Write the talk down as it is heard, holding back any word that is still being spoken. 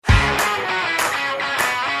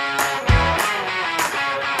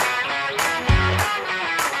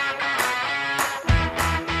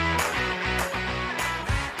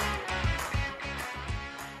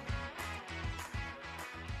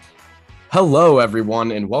Hello, everyone,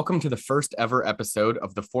 and welcome to the first ever episode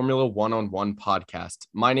of the Formula One-on-One podcast.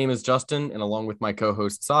 My name is Justin, and along with my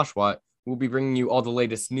co-host Sashwat, we'll be bringing you all the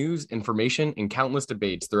latest news, information, and countless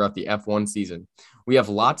debates throughout the F1 season. We have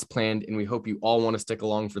lots planned, and we hope you all want to stick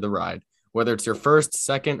along for the ride. Whether it's your first,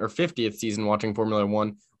 second, or 50th season watching Formula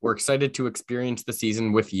One, we're excited to experience the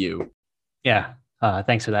season with you. Yeah,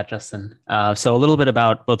 thanks for that, Justin. So a little bit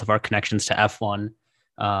about both of our connections to F1.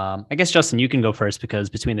 I guess, Justin, you can go first because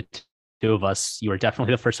between the two of us, you were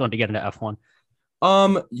definitely the first one to get into F1.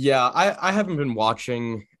 I haven't been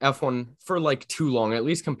watching F1 for like too long, at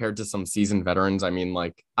least compared to some seasoned veterans. I mean,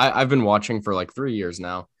 I've been watching for like 3 years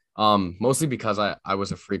now. Mostly because I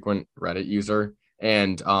was a frequent Reddit user,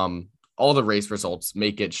 and all the race results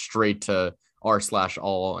make it straight to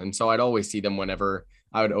r/all. And so I'd always see them whenever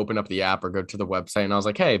I would open up the app or go to the website, and I was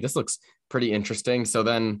like, hey, this looks pretty interesting. So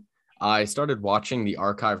then I started watching the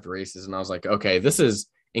archived races, and I was like, okay, this is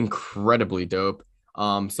incredibly dope.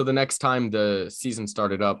 So the next time the season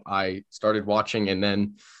started up, I started watching, and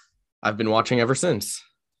then I've been watching ever since.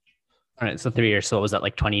 All right, so 3 years. So what was that,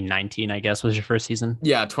 like 2019, I guess, was your first season?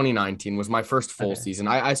 Yeah, 2019 was my first full season.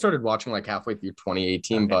 I started watching like halfway through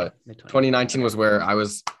 2018, but 2019 was where I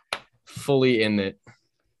was fully in it.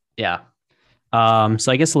 Yeah. So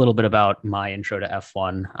I guess a little bit about my intro to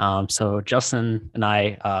F1. So Justin and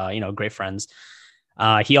I, great friends.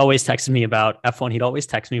 He always texted me about F1. He'd always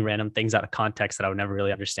text me random things out of context that I would never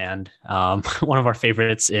really understand. One of our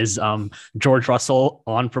favorites is George Russell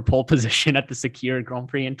on for pole position at the Sakir Grand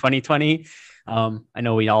Prix in 2020. I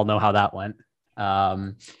know we all know how that went.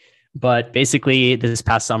 But basically this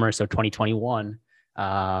past summer, so 2021,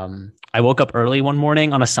 I woke up early one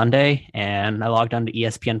morning on a Sunday and I logged on to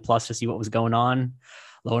ESPN Plus to see what was going on.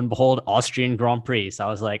 Lo and behold, Austrian Grand Prix. So I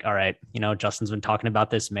was like, all right, Justin's been talking about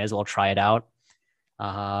this, may as well try it out.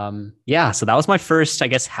 So that was my first, I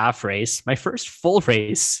guess, half race. My first full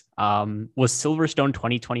race was Silverstone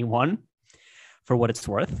 2021, for what it's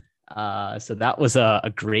worth. So that was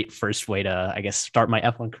a great first way to, I guess, start my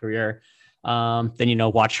F1 career.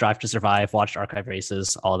 Then, watch Drive to Survive, watched archive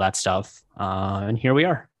races, all that stuff. And here we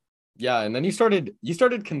are. Yeah. And then you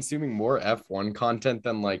started consuming more F1 content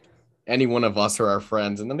than like any one of us or our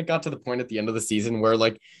friends. And then it got to the point at the end of the season where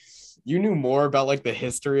like you knew more about like the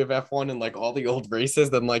history of F1 and like all the old races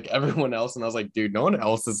than like everyone else. And I was like, dude, no one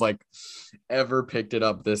else has like ever picked it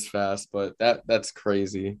up this fast, but that's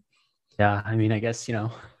crazy. Yeah. I mean, I guess,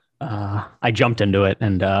 I jumped into it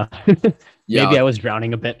and maybe I was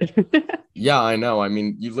drowning a bit. Yeah, I know. I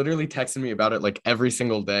mean, you literally texted me about it like every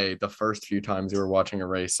single day the first few times you were watching a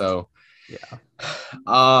race. So yeah,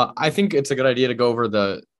 I think it's a good idea to go over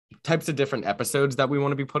the types of different episodes that we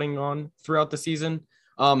want to be putting on throughout the season.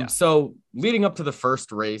 So leading up to the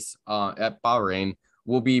first race at Bahrain,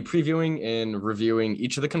 we'll be previewing and reviewing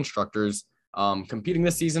each of the constructors competing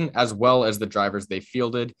this season, as well as the drivers they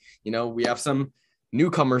fielded. We have some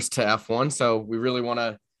newcomers to F1, so we really want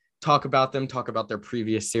to talk about them, talk about their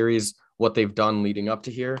previous series, what they've done leading up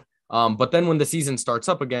to here. But then when the season starts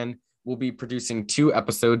up again, we'll be producing 2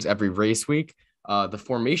 episodes every race week. The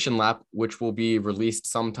formation lap, which will be released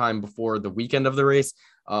sometime before the weekend of the race.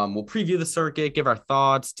 We'll preview the circuit, give our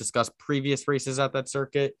thoughts, discuss previous races at that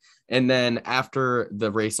circuit. And then after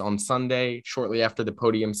the race on Sunday, shortly after the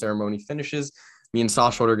podium ceremony finishes, me and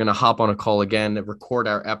Sasha are going to hop on a call again and record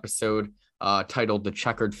our episode titled The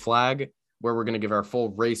Checkered Flag, where we're going to give our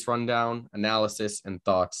full race rundown, analysis, and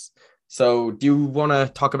thoughts. So do you want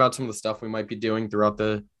to talk about some of the stuff we might be doing throughout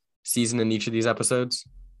the season in each of these episodes?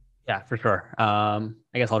 Yeah, for sure. I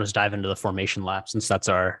guess I'll just dive into the formation lap since that's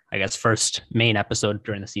our, I guess, first main episode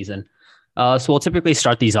during the season. So we'll typically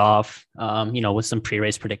start these off, with some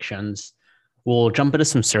pre-race predictions. We'll jump into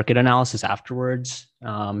some circuit analysis afterwards,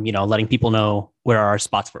 letting people know where are our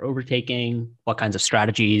spots for overtaking, what kinds of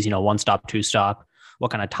strategies, one stop, two stop,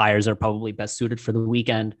 what kind of tires are probably best suited for the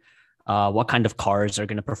weekend, what kind of cars are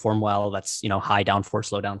going to perform well. That's, high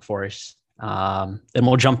downforce, low downforce. Then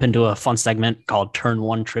we'll jump into a fun segment called Turn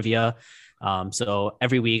One Trivia. So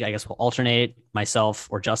every week, I guess we'll alternate. Myself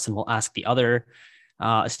or Justin will ask the other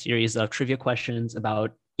a series of trivia questions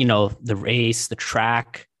about, the race, the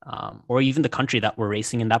track, or even the country that we're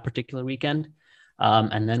racing in that particular weekend.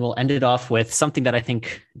 And then we'll end it off with something that I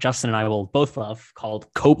think Justin and I will both love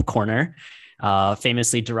called Cope Corner,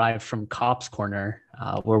 famously derived from Cop's Corner,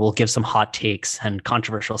 where we'll give some hot takes and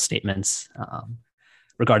controversial statements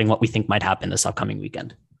regarding what we think might happen this upcoming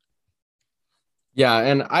weekend. Yeah,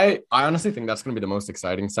 and I honestly think that's going to be the most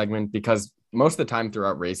exciting segment because most of the time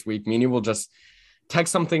throughout race week, me and you will just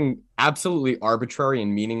text something absolutely arbitrary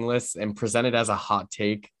and meaningless and present it as a hot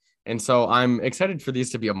take. And so I'm excited for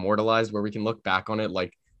these to be immortalized where we can look back on it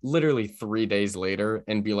like literally 3 days later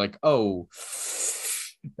and be like, oh,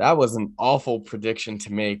 that was an awful prediction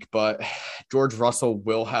to make, but George Russell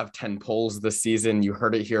will have 10 poles this season. You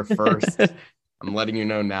heard it here first. I'm letting you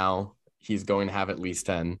know now, he's going to have at least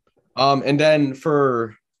 10. And then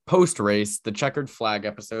for post-race, the checkered flag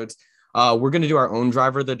episodes, we're going to do our own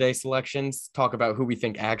driver of the day selections, talk about who we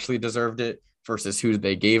think actually deserved it versus who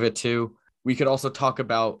they gave it to. We could also talk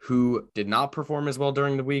about who did not perform as well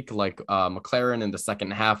during the week, like McLaren in the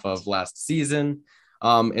second half of last season.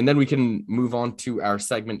 And then we can move on to our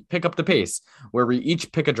segment, Pick Up the Pace, where we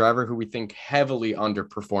each pick a driver who we think heavily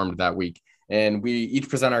underperformed that week. And we each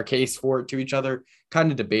present our case for it to each other,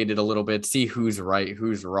 kind of debate it a little bit, see who's right,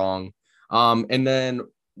 who's wrong. And then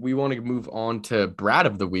we want to move on to Brad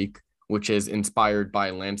of the Week, which is inspired by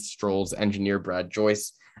Lance Stroll's engineer, Brad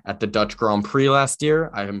Joyce, at the Dutch Grand Prix last year.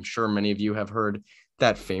 I am sure many of you have heard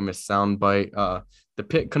that famous soundbite. The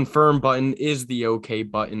pit confirm button is the okay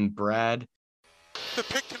button, Brad. The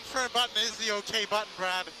pit confirm button is the okay button,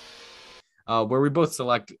 Brad. Where we both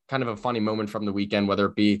select kind of a funny moment from the weekend, whether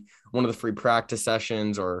it be one of the free practice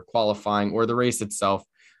sessions or qualifying or the race itself.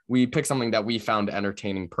 We pick something that we found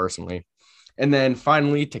entertaining personally. And then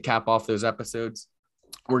finally, to cap off those episodes,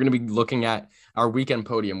 we're going to be looking at our weekend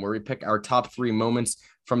podium, where we pick our top 3 moments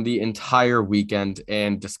from the entire weekend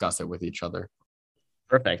and discuss it with each other.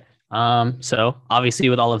 Perfect. So obviously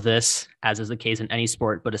with all of this, as is the case in any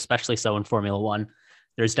sport, but especially so in Formula One,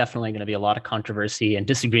 there's definitely going to be a lot of controversy and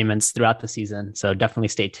disagreements throughout the season. So definitely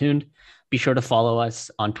stay tuned. Be sure to follow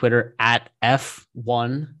us on Twitter at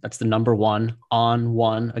F1. That's the number 1 on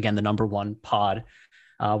 1. Again, the number 1 pod,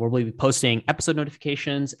 where we'll be posting episode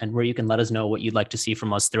notifications and where you can let us know what you'd like to see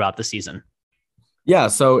from us throughout the season. Yeah,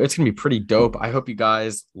 so it's going to be pretty dope. I hope you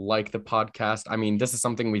guys like the podcast. I mean, this is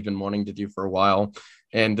something we've been wanting to do for a while.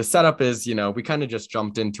 And the setup is, we kind of just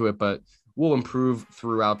jumped into it, but we'll improve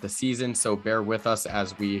throughout the season. So bear with us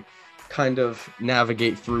as we kind of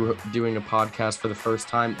navigate through doing a podcast for the first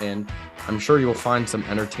time. And I'm sure you'll find some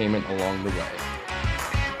entertainment along the way.